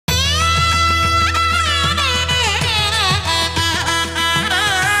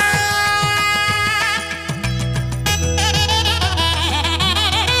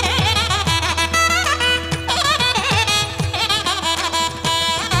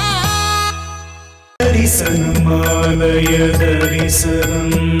Dharisanam Aalaya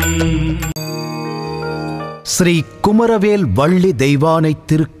Dharisanam. Sri Kumaravel Valli Deivanai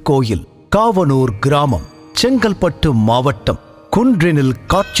திருக்கோயில், காவனூர் கிராமம், செங்கல்பட்டு மாவட்டம். குன்றினில்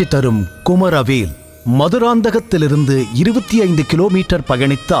காட்சி தரும் குமரவேல். மதுராந்தகத்திலிருந்து 25 கிலோமீட்டர்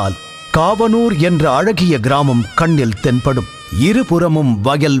பயணித்தால் காவனூர் என்ற அழகிய கிராமம் கண்ணில் தென்படும். இருபுறமும்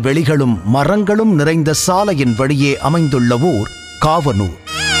வயல் வெளிகளும் மரங்களும் நிறைந்த சாலையின் வழியே அமைந்துள்ள ஊர் காவனூர்.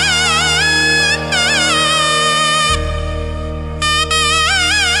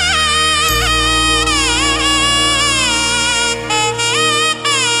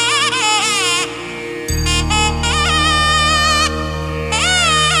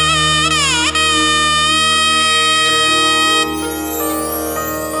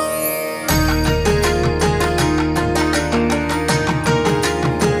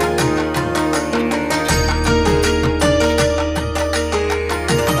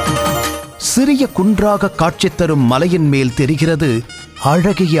 சிறிய குன்றாக காட்சி தரும் மலையின் மேல் தெரிகிறது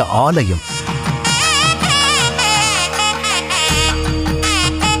அழகிய ஆலயம்.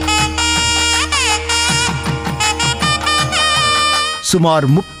 சுமார்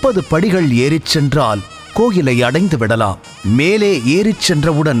 30 படிகள் ஏறிச் சென்றால் கோயிலை அடைந்து விடலாம். மேலே ஏறிச்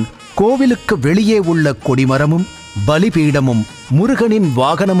சென்றவுடன் கோவிலுக்கு வெளியே உள்ள கொடிமரமும் பலிபீடமும் முருகனின்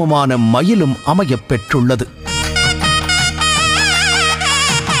வாகனமுமான மயிலும் அமையப் பெற்றுள்ளது.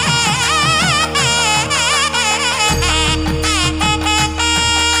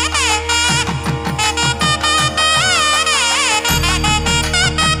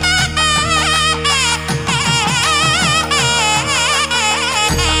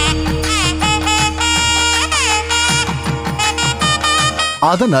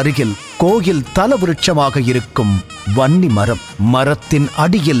 அதன் அருகில் கோயில் தலவிருட்சமாக இருக்கும் வன்னி மரம். மரத்தின்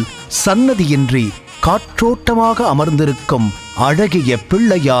அடியில் சன்னதியின்றி காற்றோட்டமாக அமர்ந்திருக்கும் அழகிய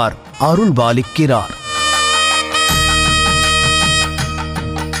பிள்ளையார் அருள் பாலிக்கிறார்.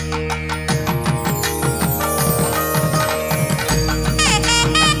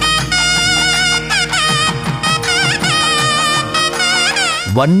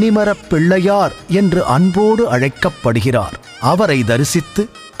 வன்னிமரப் பிள்ளையார் என்று அன்போடு அழைக்கப்படுகிறார். அவரை தரிசித்து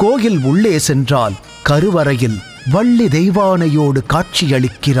கோயில் உள்ளே சென்றால் கருவறையில் வள்ளி தெய்வானையோடு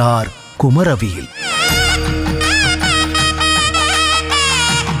காட்சியளிக்கிறார் குமரவேல்.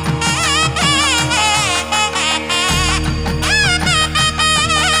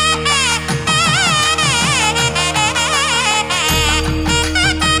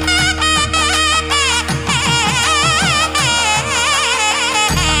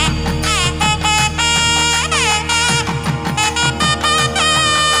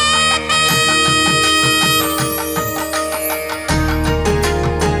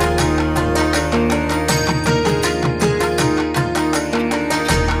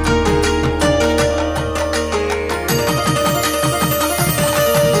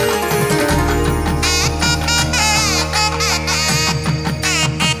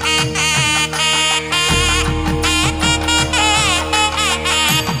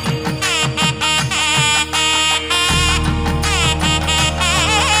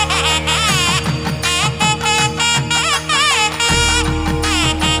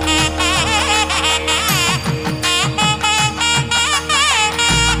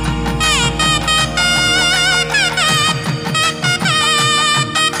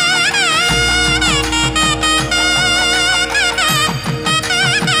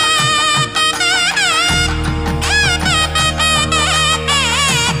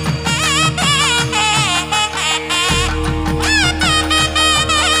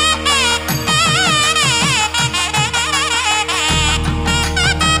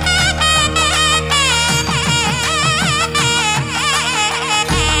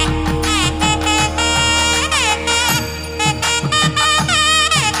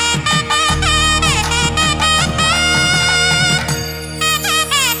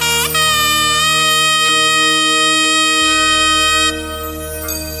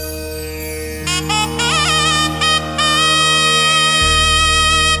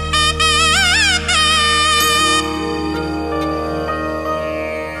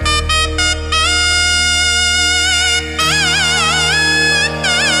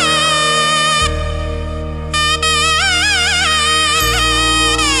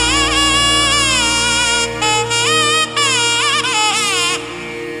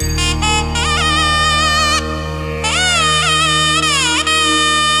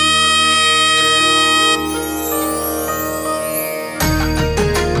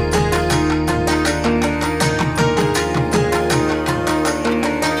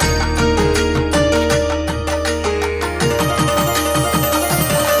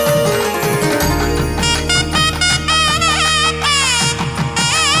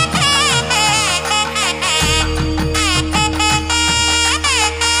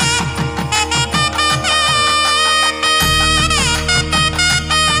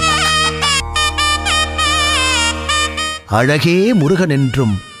 அழகே முருகன்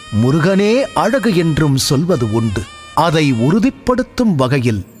என்றும் முருகனே அழகு என்றும் சொல்வது உண்டு. அதை உறுதிப்படுத்தும்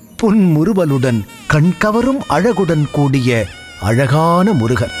வகையில் புன்முறுவலுடன் கண்கவரும் அழகுடன் கூடிய அழகான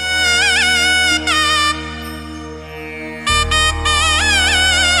முருகன்.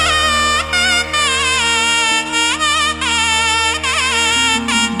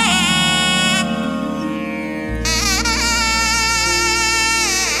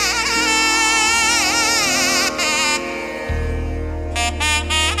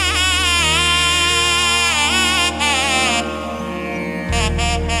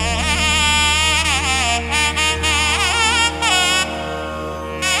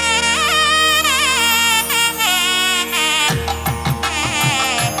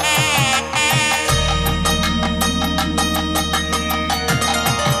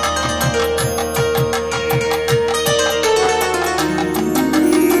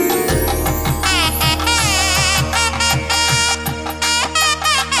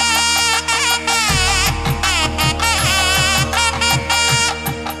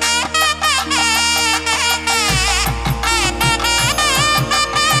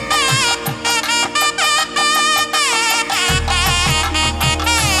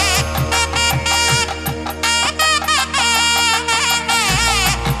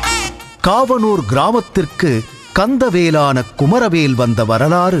 காவனூர் கிராமத்திற்கு கந்தவேலான குமரவேல் வந்த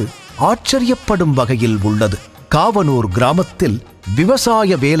வரலாறு ஆச்சரியப்படும் வகையில் உள்ளது. காவனூர் கிராமத்தில்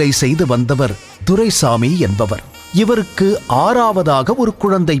விவசாய வேலை செய்து வந்தவர் துரைசாமி என்பவர். இவருக்கு 6வதாக ஒரு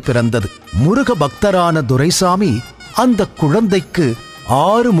குழந்தை பிறந்தது. முருக பக்தரான துரைசாமி அந்த குழந்தைக்கு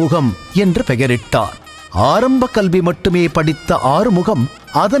ஆறுமுகம் என்று பெயரிட்டார். ஆரம்ப கல்வி மட்டுமே படித்த ஆறுமுகம்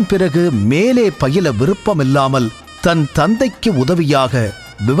அதன் பிறகு மேலே பயில விருப்பமில்லாமல் தன் தந்தைக்கு உதவியாக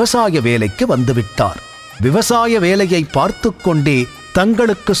விவசாய வேலைக்கு வந்துவிட்டார். விவசாய வேலையை பார்த்து கொண்டே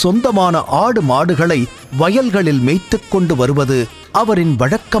தங்களுக்கு சொந்தமான ஆடு மாடுகளை வயல்களில் மேய்த்துக் கொண்டு வருவது அவரின்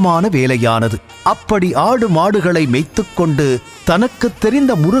வழக்கமான வேலையானது. அப்படி ஆடு மாடுகளை மேய்த்துக் கொண்டு தனக்கு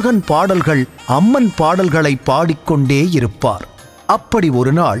தெரிந்த முருகன் பாடல்கள், அம்மன் பாடல்களை பாடிக்கொண்டே இருப்பார். அப்படி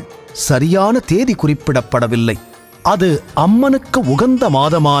ஒரு நாள் சரியான தேதி குறிப்பிடப்படவில்லை. அது அம்மனுக்கு உகந்த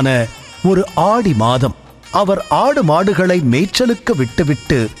மாதமான ஒரு ஆடி மாதம். அவர் ஆடு மாடுகளை மேய்ச்சலுக்கு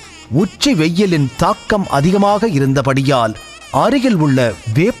விட்டுவிட்டு உச்சி வெயிலின் தாக்கம் அதிகமாக இருந்தபடியால் அருகில் உள்ள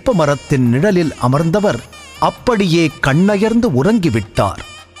வேப்ப மரத்தின் நிழலில் அமர்ந்தவர் அப்படியே கண்ணயர்ந்து உறங்கிவிட்டார்.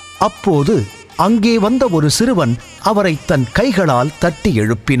 அப்போது அங்கே வந்த ஒரு சிறுவன் அவரை தன் கைகளால் தட்டி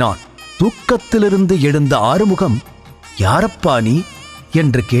எழுப்பினான். தூக்கத்திலிருந்து எழுந்த ஆறுமுகம், "யாரப்பா நீ?"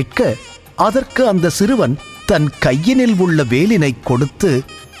 என்று கேட்க, அதற்கு அந்த சிறுவன் தன் கையினில் உள்ள வேலினை கொடுத்து,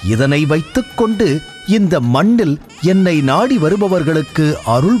 "இதனை வைத்துக்கொண்டு இந்த மண்ணில் என்னை நாடி வருபவர்களுக்கு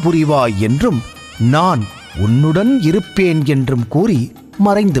அருள் புரிவாய் என்றும் நான் உன்னுடன் இருப்பேன் என்றும் கூறி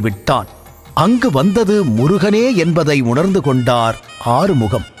மறைந்து விட்டான். அங்கு வந்தது முருகனே என்பதை உணர்ந்து கொண்டார்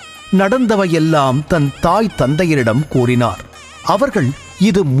ஆறுமுகம். நடந்தவையெல்லாம் தன் தாய் தந்தையரிடம் கூறினார். அவர்கள்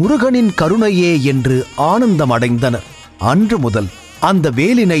இது முருகனின் கருணையே என்று ஆனந்தம் அடைந்தனர். அன்று முதல் அந்த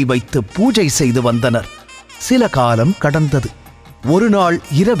வேலினை வைத்து பூஜை செய்து வந்தனர். சில காலம் கடந்தது. ஒரு நாள்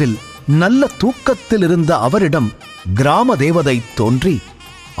இரவில் நல்ல தூக்கத்தில் இருந்த அவரிடம் கிராம தேவதை தோன்றி,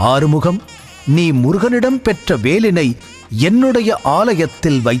 "ஆறுமுகம், நீ முருகனிடம் பெற்ற வேலினை என்னுடைய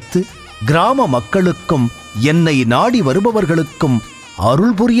ஆலயத்தில் வைத்து கிராம மக்களுக்கும் என்னை நாடி வருபவர்களுக்கும்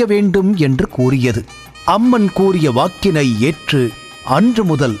அருள் புரிய வேண்டும் என்று கூறியது. அம்மன் கூறிய வாக்கினை ஏற்று அன்று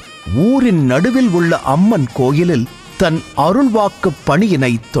முதல் ஊரின் நடுவில் உள்ள அம்மன் கோயிலில் தன் அருள்வாக்கு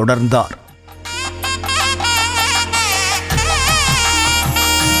பணியினை தொடர்ந்தார்.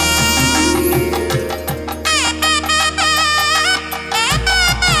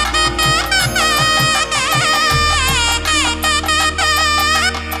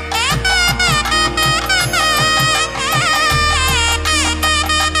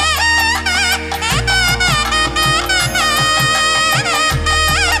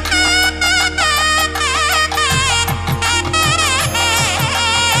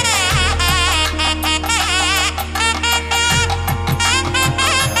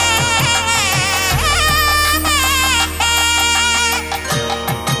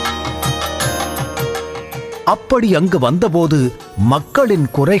 அப்படி அங்கு வந்தபோது மக்களின்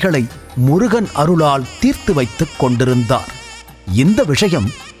குறைகளை முருகன் அருளால் தீர்த்து வைத்துக் கொண்டிருந்தார். இந்த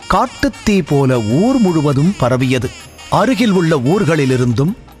விஷயம் காட்டுத்தீ போல ஊர் முழுவதும் பரவியது. அருகில் உள்ள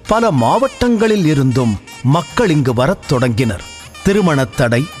ஊர்களிலிருந்தும் பல மாவட்டங்களில் இருந்தும் மக்கள் இங்கு வரத் தொடங்கினர். திருமணத்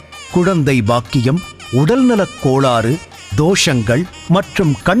தடை, குழந்தை பாக்கியம், உடல்நலக் கோளாறு, தோஷங்கள்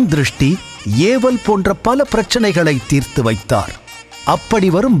மற்றும் கண் திருஷ்டி, ஏவல் போன்ற பல பிரச்சனைகளை தீர்த்து வைத்தார். அப்படி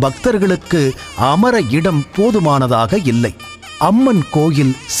வரும் பக்தர்களுக்கு அமர இடம் போதுமானதாக இல்லை. அம்மன்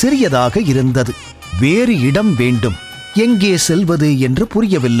கோயில் சிறியதாக இருந்தது. வேறு இடம் வேண்டும். எங்கே செல்வது என்று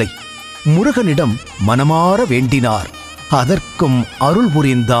புரியவில்லை. முருகனிடம் மனமாற வேண்டினார். அதற்கும் அருள்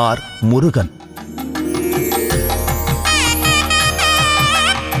புரிந்தார் முருகன்.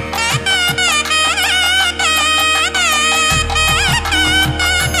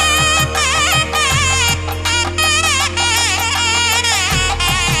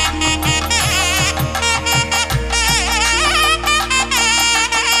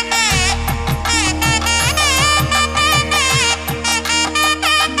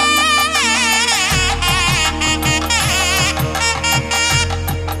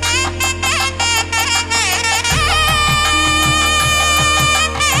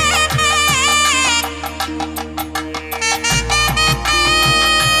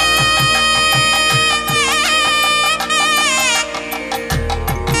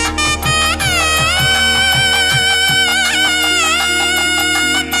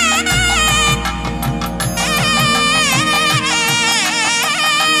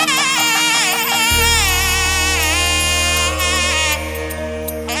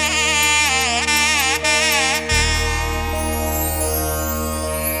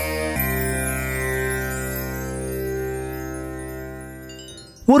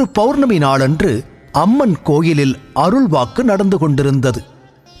 ஒரு பௌர்ணமி நாளன்று அம்மன் கோயிலில் அருள்வாக்கு நடந்து கொண்டிருந்தது.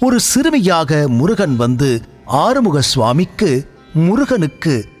 ஒரு சிறுமியாக முருகன் வந்து ஆறுமுக சுவாமிக்கு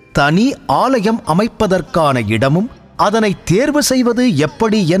முருகனுக்கு தனி ஆலயம் அமைப்பதற்கான இடமும் அதனை தேர்வு செய்வது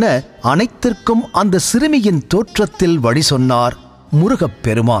எப்படி என அனைத்திற்கும் அந்த சிறுமியின் தோற்றத்தில் வழி சொன்னார்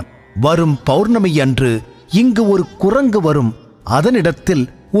முருகப்பெருமான். வரும் பௌர்ணமி அன்று இங்கு ஒரு குரங்கு வரும், அதனிடத்தில்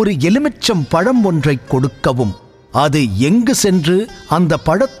ஒரு எலுமிச்சம் பழம் ஒன்றை கொடுக்கவும், அது எங்கு சென்று அந்த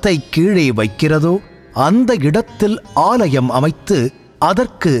பழத்தை கீழே வைக்கிறதோ அந்த இடத்தில் ஆலயம் அமைத்து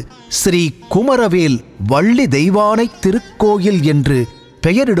அதற்கு ஸ்ரீ குமரவேல் வள்ளி தெய்வானை திருக்கோயில் என்று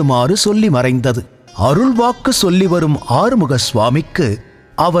பெயரிடுமாறு சொல்லி மறைந்தது. அருள்வாக்கு சொல்லி வரும் ஆறுமுக சுவாமிக்கு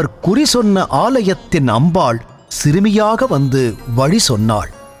அவர் குறி சொன்ன ஆலயத்தின் அம்பாள் சிறுமியாக வந்து வழி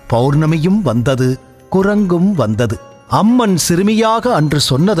சொன்னாள். பௌர்ணமியும் வந்தது, குரங்கும் வந்தது. அம்மன் சிறுமியாக அன்று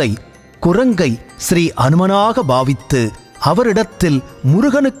சொன்னதை குரங்கை ஸ்ரீ அனுமனாக பாவித்து அவரிடத்தில்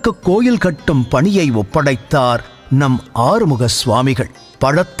முருகனுக்கு கோயில் கட்டும் பணியை ஒப்படைத்தார் நம் ஆறுமுக சுவாமிகள்.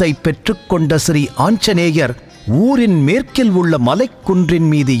 பழத்தை பெற்றுக்கொண்ட ஸ்ரீ ஆஞ்சநேயர் ஊரின் மேற்கில் உள்ள மலைக்குன்றின்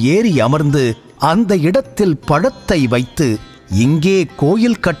மீது ஏறி அமர்ந்து அந்த இடத்தில் பழத்தை வைத்து இங்கே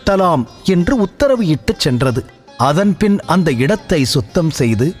கோயில் கட்டலாம் என்று உத்தரவு இட்டுச் சென்றது. அதன்பின் அந்த இடத்தை சுத்தம்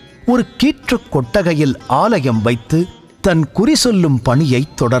செய்து ஒரு கீற்று கொட்டகையில் ஆலயம் வைத்து தன் குறி சொல்லும் பணியை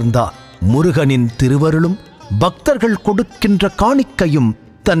தொடர்ந்தார். முருகனின் திருவருளும் பக்தர்கள் கொடுக்கின்ற காணிக்கையும்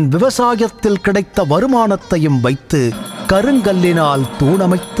தன் விவசாயத்தில் கிடைத்த வருமானத்தையும் வைத்து கருங்கல்லினால்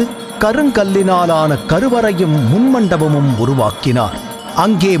தூணமைத்து கருங்கல்லினாலான கருவறையும் முன்மண்டபமும் உருவாக்கினார்.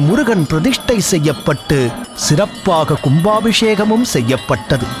 அங்கே முருகன் பிரதிஷ்டை செய்யப்பட்டு சிறப்பாக கும்பாபிஷேகமும்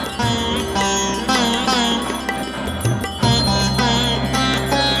செய்யப்பட்டது.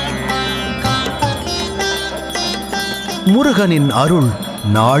 முருகனின் அருள்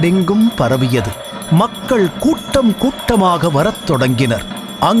நாடெங்கும் பரவியது. மக்கள் கூட்டம் கூட்டமாக வரத் தொடங்கினர்.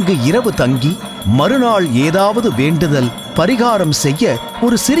 அங்கு இரவு தங்கி மறுநாள் ஏதாவது வேண்டுதல் பரிகாரம் செய்ய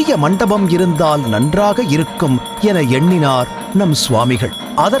ஒரு சிறிய மண்டபம் இருந்தால் நன்றாக இருக்கும் என எண்ணினார் நம் சுவாமிகள்.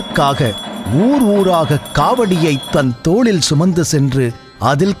 அதற்காக ஊர் ஊராக காவடியை தன் தோளில் சுமந்து சென்று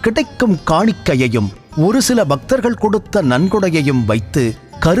அதில் கிடைக்கும் காணிக்கையையும் ஒரு சில பக்தர்கள் கொடுத்த நன்கொடையையும் வைத்து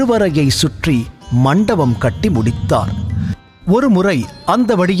கருவறையை சுற்றி மண்டபம் கட்டி முடித்தார். ஒரு முறை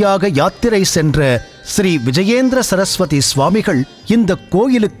அந்த வழியாக யாத்திரை சென்ற ஸ்ரீ விஜயேந்திர சரஸ்வதி சுவாமிகள் இந்த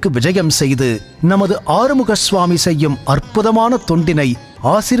கோயிலுக்கு விஜயம் செய்து நமது ஆறுமுக சுவாமி செய்யும் அற்புதமான தொண்டினை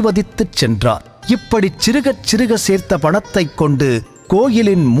ஆசிர்வதித்துச் சென்றார். இப்படி சிறுகச் சிறுக சேர்த்த பணத்தை கொண்டு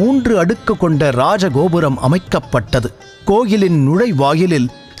கோயிலின் 3 அடுக்கு கொண்ட ராஜகோபுரம் அமைக்கப்பட்டது. கோயிலின் நுழைவாயிலில்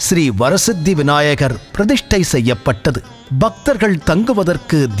ஸ்ரீ வரசித்தி விநாயகர் பிரதிஷ்டை செய்யப்பட்டது. பக்தர்கள்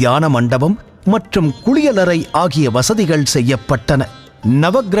தங்குவதற்கு தியான மண்டபம் மற்றும் குளியலறை ஆகிய வசதிகள் செய்யப்பட்டன.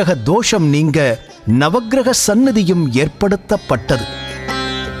 நவக்கிரக தோஷம் நீங்க நவக்கிரக சந்நிதியும் ஏற்படுத்தப்பட்டது.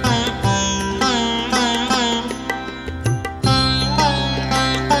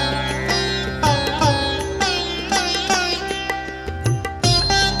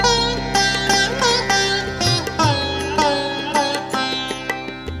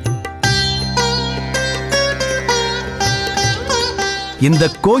 இந்த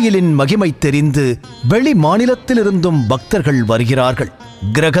கோயிலின் மகிமை தெரிந்து வெளி மாநிலத்திலிருந்தும் பக்தர்கள் வருகிறார்கள்.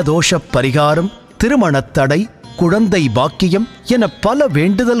 கிரகதோஷ பரிகாரம், திருமணத் தடை, குழந்தை பாக்கியம் என பல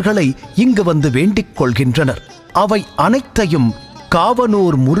வேண்டுதல்களை இங்கு வந்து வேண்டிக் கொள்கின்றனர். அவை அனைத்தையும்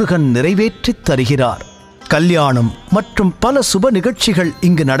காவனூர் முருகன் நிறைவேற்றித் தருகிறார். கல்யாணம் மற்றும் பல சுப நிகழ்ச்சிகள்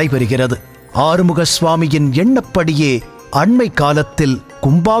இங்கு நடைபெறுகிறது. ஆறுமுக சுவாமியின் எண்ணப்படியே அண்மை காலத்தில்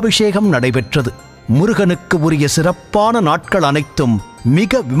கும்பாபிஷேகம் நடைபெற்றது. முருகனுக்கு உரிய சிறப்பான நாட்கள் அனைத்தும்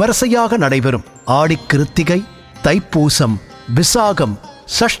மிக விமரிசையாக நடைபெறும். ஆடிக்கிருத்திகை, தைப்பூசம், விசாகம்,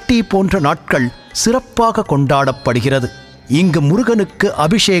 சஷ்டி போன்ற நாட்கள் சிறப்பாக கொண்டாடப்படுகிறது. இங்கு முருகனுக்கு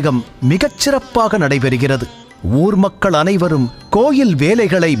அபிஷேகம் மிகச் சிறப்பாக நடைபெறுகிறது. ஊர் மக்கள் அனைவரும் கோயில்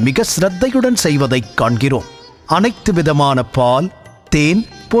வேலைகளை மிக சிரத்தையுடன் செய்வதைக் காண்கிறோம். அனைத்து விதமான பால், தேன்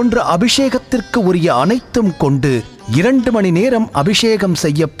போன்ற அபிஷேகத்திற்கு உரிய அனைத்தும் கொண்டு 2 மணி நேரம் அபிஷேகம்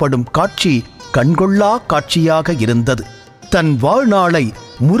செய்யப்படும் காட்சி கண்கொள்ளா காட்சியாக இருந்தது. தன் வாழ்நாளை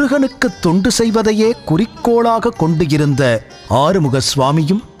முருகனுக்கு தொண்டு செய்வதையே குறிக்கோளாக கொண்டு இருந்த ஆறுமுக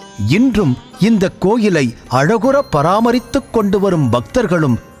சுவாமியும் இன்றும் இந்த கோயிலை அழகுற பராமரித்துக் கொண்டு வரும்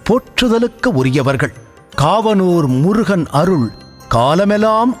பக்தர்களும் போற்றுதலுக்கு உரியவர்கள். காவனூர் முருகன் அருள்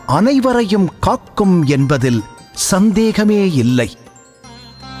காலமெல்லாம் அனைவரையும் காக்கும் என்பதில் சந்தேகமே இல்லை.